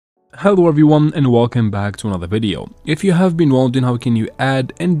Hello everyone and welcome back to another video. If you have been wondering how can you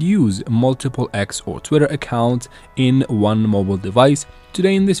add and use multiple X or Twitter accounts in one mobile device,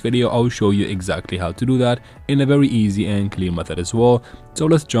 today in this video I'll show you exactly how to do that in a very easy and clear method as well. So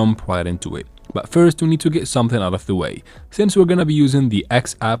let's jump right into it. But first we need to get something out of the way. Since we're going to be using the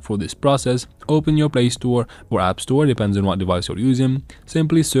X app for this process, open your Play Store or App Store, depends on what device you're using.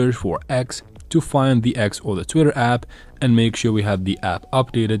 Simply search for X to find the X or the Twitter app and make sure we have the app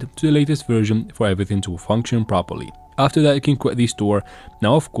updated to the latest version for everything to function properly. After that, you can quit the store.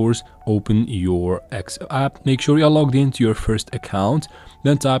 Now, of course, open your X app. Make sure you're logged into your first account.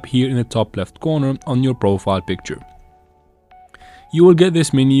 Then tap here in the top left corner on your profile picture. You will get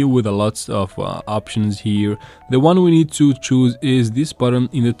this menu with a lots of options here. The one we need to choose is this button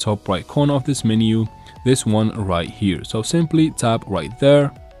in the top right corner of this menu, this one right here. So simply tap right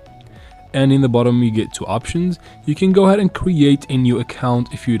there. And in the bottom you get two options. You can go ahead and create a new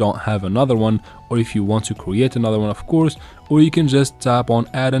account if you don't have another one, or if you want to create another one, of course, or you can just tap on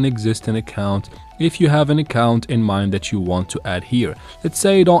add an existing account if you have an account in mind that you want to add here. Let's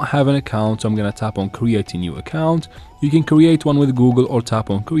say you don't have an account, so I'm gonna tap on create a new account. You can create one with Google or tap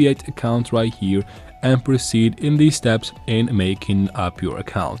on create account right here and proceed in these steps in making up your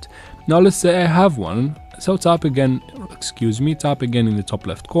account. Now let's say I have one, so tap again in the top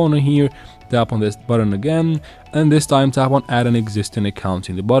left corner here, tap on this button again, and this time tap on add an existing account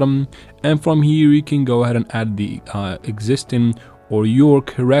in the bottom, and from here you can go ahead and add the existing or your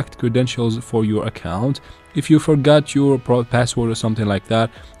correct credentials for your account. If you forgot your password or something like that,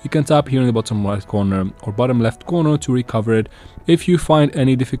 you can tap here in the bottom right corner or bottom left corner to recover it. If you find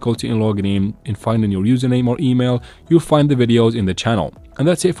any difficulty in logging in finding your username or email, you'll find the videos in the channel. And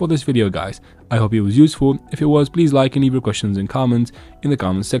that's it for this video, guys. I hope it was useful. If it was, please like and leave your questions and comments in the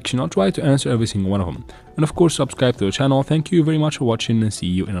comment section. I'll try to answer every single one of them. And of course, subscribe to the channel. Thank you very much for watching and see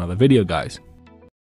you in another video, guys.